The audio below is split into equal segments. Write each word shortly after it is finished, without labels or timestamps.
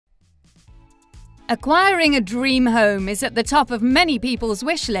Acquiring a dream home is at the top of many people's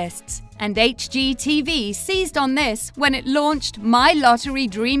wish lists, and HGTV seized on this when it launched My Lottery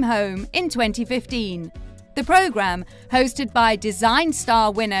Dream Home in 2015. The program, hosted by Design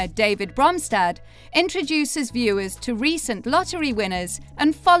Star winner David Bromstad, introduces viewers to recent lottery winners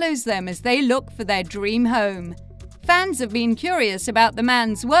and follows them as they look for their dream home. Fans have been curious about the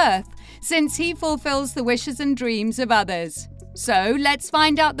man's worth since he fulfills the wishes and dreams of others. So let's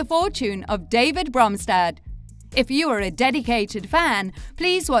find out the fortune of David Bromstad. If you are a dedicated fan,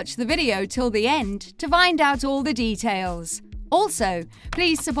 please watch the video till the end to find out all the details. Also,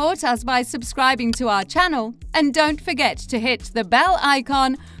 please support us by subscribing to our channel and don't forget to hit the bell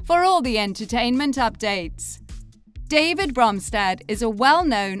icon for all the entertainment updates. David Bromstad is a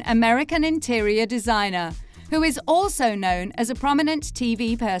well-known American interior designer who is also known as a prominent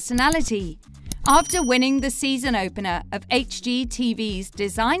TV personality. After winning the season opener of HGTV's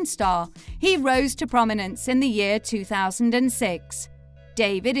Design Star, he rose to prominence in the year 2006.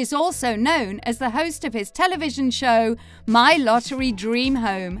 David is also known as the host of his television show My Lottery Dream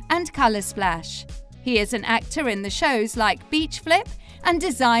Home and Color Splash. He is an actor in the shows like Beach Flip and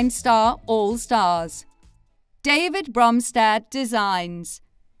Design Star All Stars. David Bromstad Designs.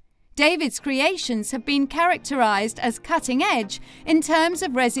 David's creations have been characterized as cutting-edge in terms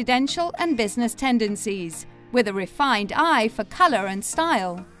of residential and business tendencies, with a refined eye for color and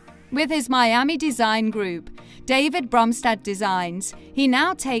style. With his Miami design group, David Bromstad Designs, he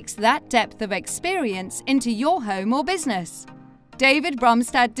now takes that depth of experience into your home or business. David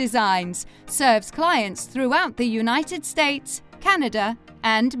Bromstad Designs serves clients throughout the United States, Canada,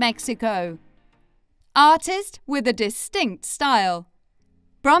 and Mexico. Artist with a distinct style.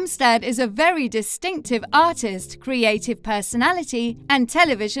 Bromstad is a very distinctive artist, creative personality, and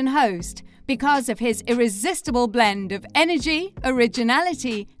television host because of his irresistible blend of energy,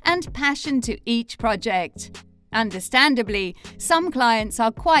 originality, and passion to each project. Understandably, some clients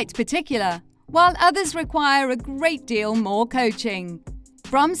are quite particular, while others require a great deal more coaching.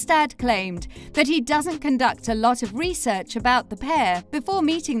 Bromstad claimed that he doesn't conduct a lot of research about the pair before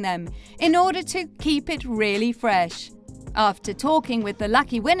meeting them in order to keep it really fresh. After talking with the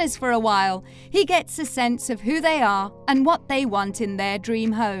lucky winners for a while, he gets a sense of who they are and what they want in their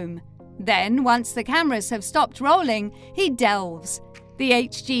dream home. Then, once the cameras have stopped rolling, he delves. The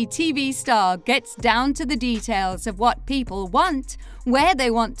HGTV star gets down to the details of what people want, where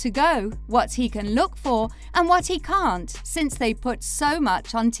they want to go, what he can look for, and what he can't, since they put so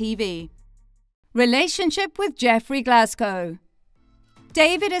much on TV. Relationship with Jeffrey Glasko.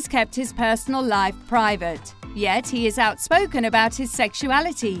 David has kept his personal life private, yet he is outspoken about his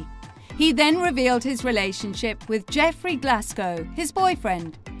sexuality. He then revealed his relationship with Jeffrey Glasko, his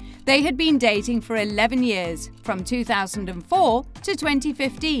boyfriend. They had been dating for 11 years, from 2004 to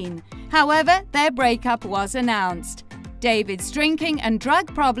 2015. However, their breakup was announced. David's drinking and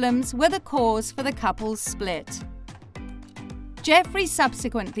drug problems were the cause for the couple's split. Jeffrey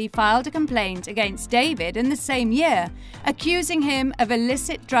subsequently filed a complaint against David in the same year, accusing him of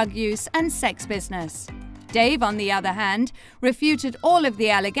illicit drug use and sex business. Dave, on the other hand, refuted all of the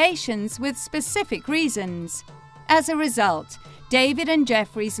allegations with specific reasons. As a result, David and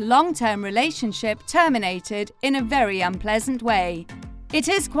Jeffrey's long-term relationship terminated in a very unpleasant way. It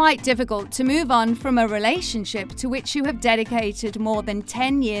is quite difficult to move on from a relationship to which you have dedicated more than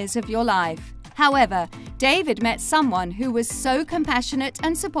 10 years of your life. However, David met someone who was so compassionate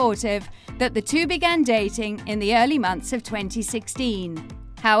and supportive that the two began dating in the early months of 2016.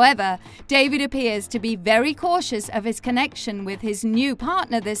 However, David appears to be very cautious of his connection with his new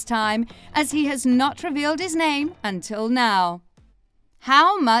partner this time, as he has not revealed his name until now.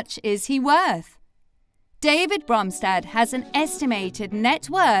 How much is he worth? David Bromstad has an estimated net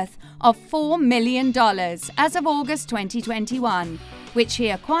worth of $4 million as of August 2021, which he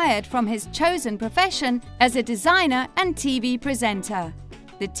acquired from his chosen profession as a designer and TV presenter.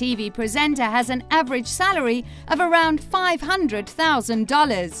 The TV presenter has an average salary of around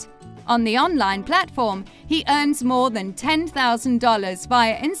 $500,000. On the online platform, he earns more than $10,000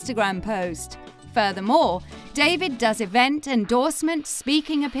 via Instagram post. Furthermore, David does event, endorsement,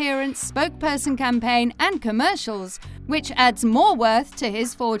 speaking appearance, spokesperson campaign, and commercials, which adds more worth to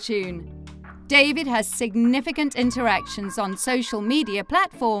his fortune. David has significant interactions on social media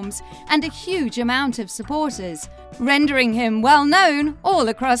platforms and a huge amount of supporters, rendering him well known all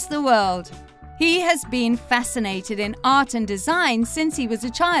across the world. He has been fascinated in art and design since he was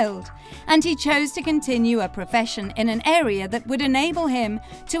a child, and he chose to continue a profession in an area that would enable him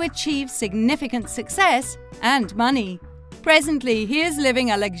to achieve significant success and money. Presently, he is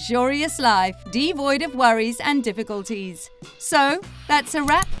living a luxurious life, devoid of worries and difficulties. So, that's a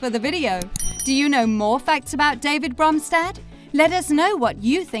wrap for the video. Do you know more facts about David Bromstad? Let us know what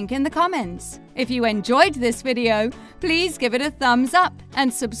you think in the comments. If you enjoyed this video, please give it a thumbs up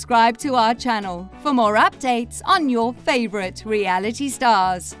and subscribe to our channel for more updates on your favorite reality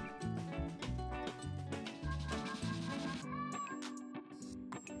stars.